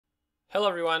Hello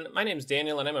everyone, my name is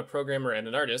Daniel and I'm a programmer and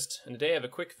an artist, and today I have a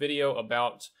quick video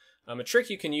about a trick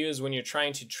you can use when you're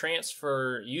trying to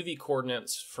transfer UV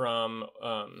coordinates from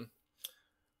an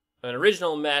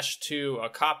original mesh to a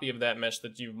copy of that mesh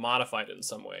that you've modified in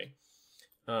some way.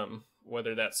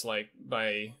 Whether that's like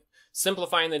by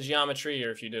simplifying the geometry,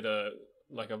 or if you did a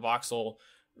voxel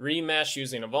remesh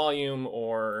using a volume,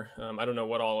 or I don't know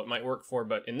what all it might work for,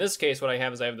 but in this case what I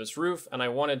have is I have this roof and I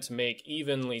wanted to make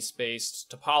evenly spaced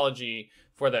topology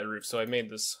for that roof. So I made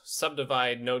this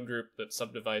subdivide node group that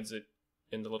subdivides it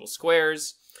into little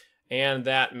squares, and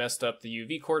that messed up the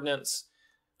UV coordinates,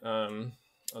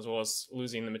 as well as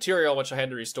losing the material, which I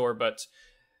had to restore. But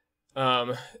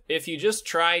if you just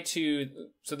try to,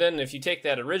 if you take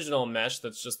that original mesh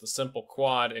that's just the simple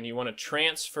quad and you want to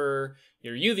transfer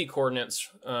your UV coordinates,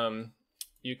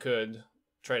 you could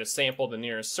try to sample the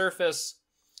nearest surface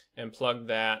and plug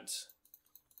that.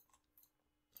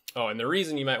 Oh, and the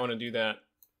reason you might want to do that,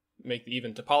 make the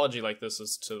even topology like this,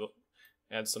 is to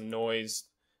add some noise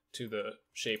to the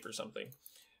shape or something.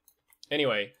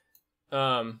 Anyway,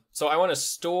 so I want to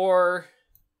store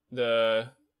the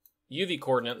UV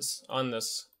coordinates on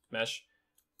this mesh,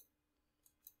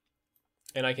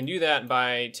 and I can do that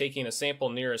by taking a sample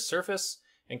nearest surface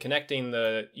and connecting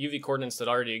the UV coordinates that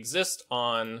already exist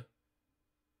on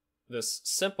this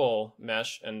simple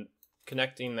mesh and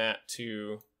connecting that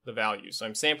to the value. So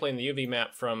I'm sampling the UV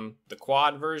map from the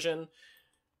quad version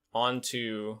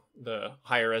onto the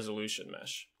higher resolution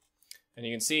mesh. And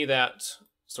you can see that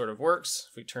sort of works.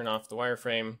 If we turn off the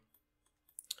wireframe,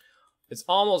 it's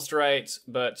almost right,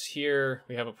 but here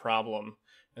we have a problem.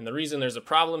 And the reason there's a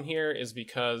problem here is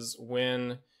because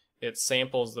when it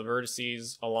samples the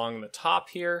vertices along the top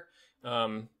here,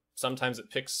 sometimes it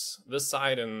picks this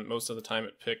side, and most of the time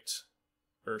it picked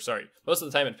this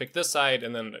side,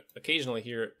 and then occasionally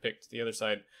here it picked the other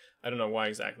side. I don't know why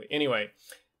exactly. Anyway,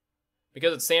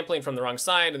 because it's sampling from the wrong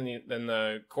side and then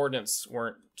the coordinates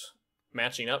weren't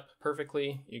matching up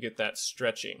perfectly, you get that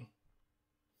stretching.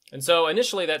 And so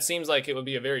initially that seems like it would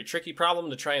be a very tricky problem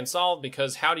to try and solve,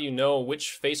 because how do you know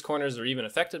which face corners are even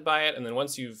affected by it? And then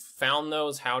once you've found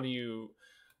those, how would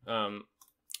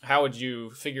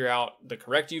you figure out the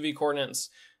correct UV coordinates?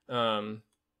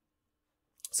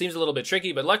 Seems a little bit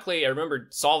tricky, but luckily I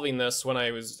remembered solving this when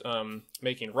I was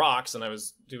making rocks, and I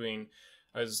was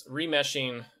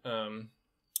remeshing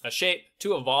a shape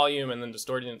to a volume and then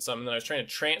distorting it some, and then I was trying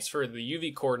to transfer the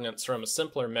UV coordinates from a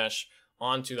simpler mesh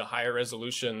onto the higher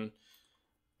resolution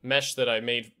mesh that I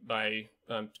made by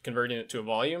converting it to a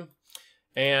volume.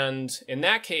 And in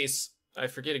that case, I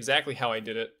forget exactly how I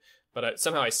did it, but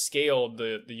somehow I scaled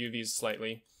the UVs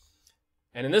slightly.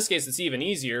 And in this case, it's even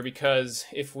easier, because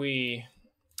if we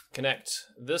connect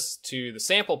this to the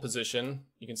sample position,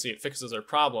 you can see it fixes our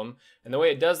problem. And the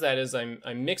way it does that is I'm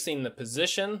mixing the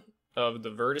position of the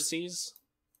vertices,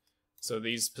 so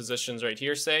these positions right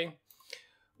here, say,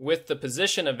 with the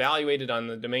position evaluated on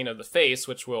the domain of the face,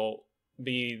 which will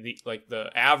be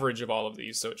the average of all of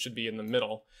these, so it should be in the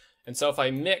middle. And so if I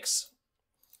mix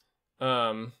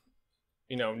 99%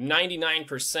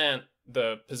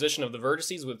 the position of the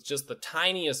vertices with just the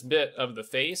tiniest bit of the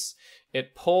face,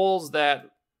 it pulls the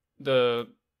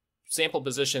sample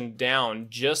position down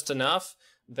just enough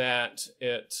that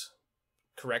it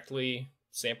correctly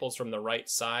samples from the right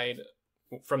side,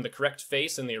 from the correct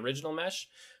face in the original mesh,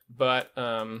 but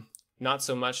not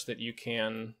so much that you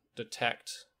can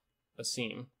detect a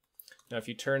seam. Now if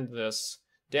you turn this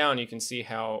down, you can see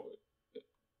how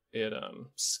it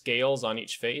scales on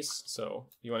each face. So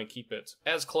you want to keep it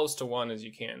as close to 1 as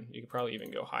you can. You could probably even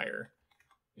go higher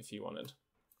if you wanted,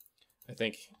 I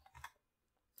think.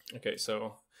 Okay,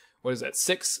 so what is that?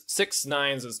 Six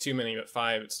nines is too many, but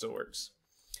 5 it still works.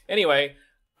 Anyway,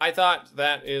 I thought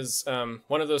that is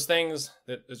one of those things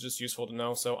that is just useful to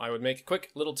know, so I would make a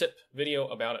quick little tip video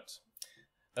about it.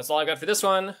 That's all I've got for this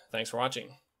one. Thanks for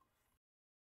watching.